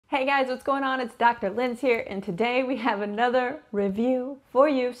Hey guys, what's going on? It's Dr. Linz here, and today we have another review for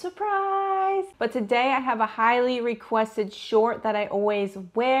you. Surprise! But today I have a highly requested short that I always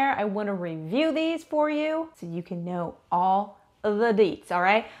wear. I want to review these for you so you can know all of the deets, all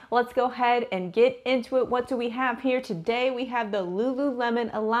right? Let's go ahead and get into it. What do we have here today? We have the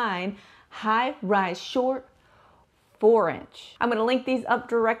Lululemon Align High Rise Short 4-inch. I'm going to link these up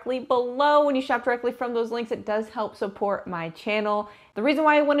directly below. When you shop directly from those links, it does help support my channel. The reason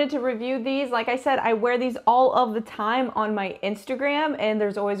why I wanted to review these, like I said, I wear these all of the time on my Instagram, and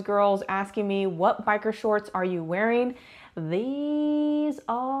there's always girls asking me, what biker shorts are you wearing? These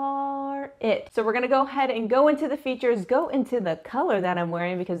are it. So we're gonna go ahead and go into the features, go into the color that I'm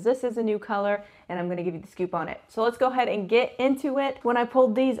wearing, because this is a new color and I'm gonna give you the scoop on it. So let's go ahead and get into it. When I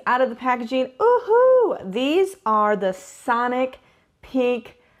pulled these out of the packaging, ooh-hoo! These are the Sonic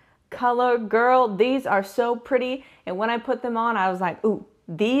Pink color. Girl, these are so pretty. And when I put them on, I was like, ooh,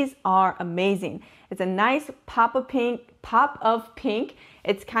 these are amazing. It's a nice pop of pink.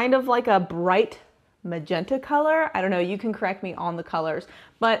 It's kind of like a bright magenta color. I don't know, you can correct me on the colors,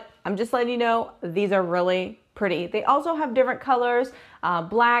 but I'm just letting you know these are really pretty. They also have different colors,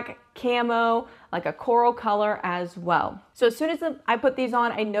 black, camo, like a coral color as well. So as soon as I put these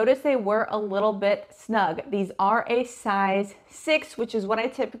on, I noticed they were a little bit snug. These are a size 6, which is what I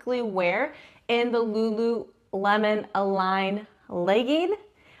typically wear in the Lululemon Align legging.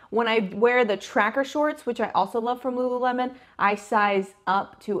 When I wear the tracker shorts, which I also love from Lululemon, I size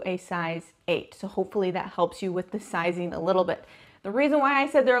up to a size 8. So hopefully that helps you with the sizing a little bit. The reason why I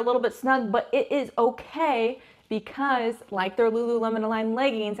said they're a little bit snug, but it is okay, because like their Lululemon Align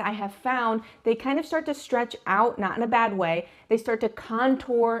leggings, I have found they kind of start to stretch out, not in a bad way. They start to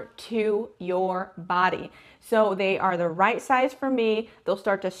contour to your body. So they are the right size for me. They'll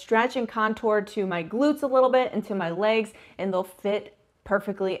start to stretch and contour to my glutes a little bit and to my legs, and they'll fit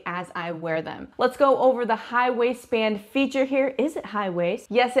perfectly as I wear them. Let's go over the high waistband feature here. Is it high waist?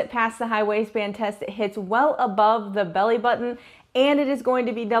 Yes, it passed the high waistband test. It hits well above the belly button, and it is going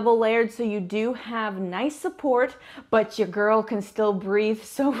to be double layered, so you do have nice support, but your girl can still breathe,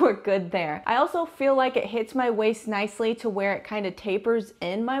 so we're good there. I also feel like it hits my waist nicely to where it kind of tapers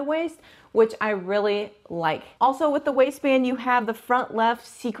in my waist, which I really like. Also with the waistband, you have the front left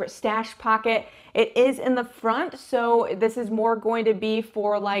secret stash pocket. It is in the front, so this is more going to be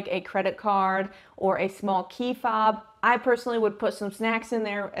for like a credit card or a small key fob. I personally would put some snacks in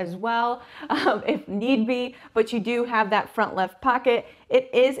there as well if need be, but you do have that front left pocket.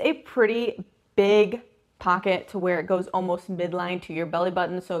 It is a pretty big pocket to where it goes almost midline to your belly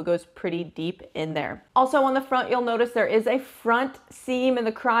button, so it goes pretty deep in there. Also on the front, you'll notice there is a front seam in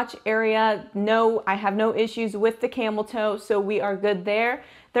the crotch area. No, I have no issues with the camel toe, so we are good there.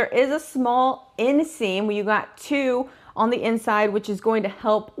 There is a small inseam where you got 2 on the inside, which is going to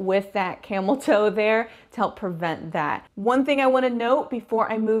help with that camel toe there to help prevent that. One thing I want to note before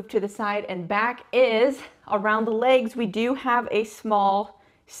I move to the side and back is around the legs, we do have a small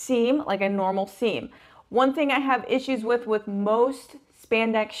seam, like a normal seam. One thing I have issues with most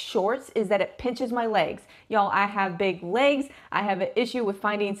spandex shorts is that it pinches my legs. Y'all, I have big legs. I have an issue with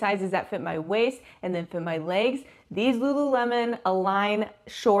finding sizes that fit my waist and then fit my legs. These Lululemon Align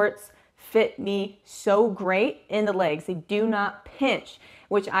shorts fit me so great in the legs. They do not pinch,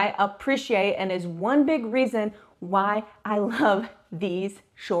 which I appreciate, and is one big reason why I love these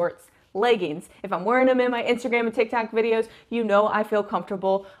shorts leggings. If I'm wearing them in my Instagram and TikTok videos, you know I feel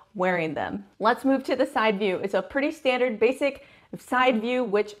comfortable wearing them. Let's move to the side view. It's a pretty standard basic side view,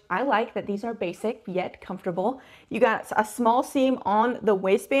 which I like that these are basic yet comfortable. You got a small seam on the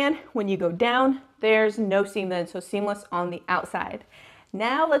waistband. When you go down, there's no seam then, so seamless on the outside.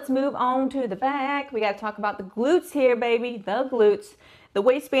 Now let's move on to the back. We got to talk about the glutes here, baby, the glutes. The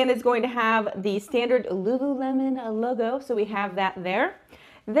waistband is going to have the standard Lululemon logo, so we have that there.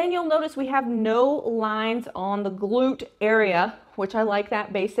 Then you'll notice we have no lines on the glute area, which I like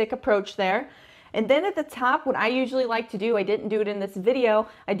that basic approach there. And then at the top, what I usually like to do, I didn't do it in this video,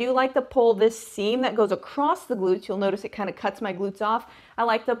 I do like to pull this seam that goes across the glutes. You'll notice it kind of cuts my glutes off. I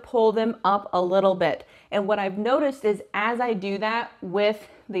like to pull them up a little bit. And what I've noticed is as I do that with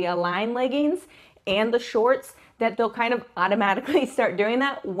the Align leggings and the shorts, that they'll kind of automatically start doing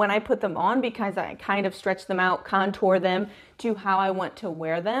that when I put them on, because I kind of stretch them out, contour them to how I want to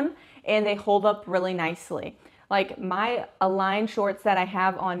wear them, and they hold up really nicely. Like my Align shorts that I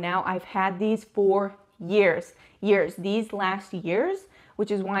have on now, I've had these for years. These last years,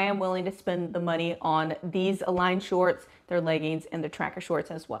 which is why I'm willing to spend the money on these Align shorts, their leggings, and the tracker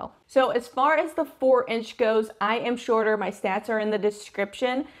shorts as well. So as far as the 4-inch goes, I am shorter. My stats are in the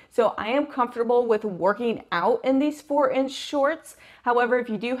description. So I am comfortable with working out in these 4-inch shorts. However, if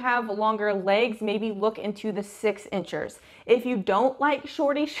you do have longer legs, maybe look into the 6-inchers. If you don't like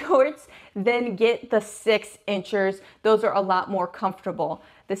shorty shorts, then get the 6-inchers. Those are a lot more comfortable.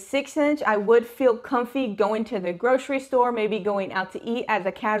 The 6-inch, I would feel comfy going to the grocery store, maybe going out to eat as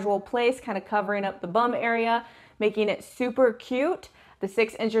a casual place, kind of covering up the bum area, making it super cute. The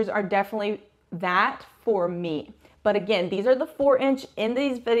 6-inchers are definitely that for me. But again, these are the 4-inch in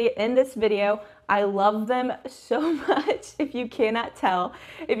this video. I love them so much, if you cannot tell.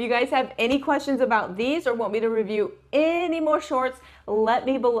 If you guys have any questions about these or want me to review any more shorts, let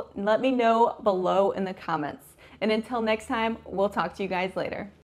me know below in the comments. And until next time, we'll talk to you guys later.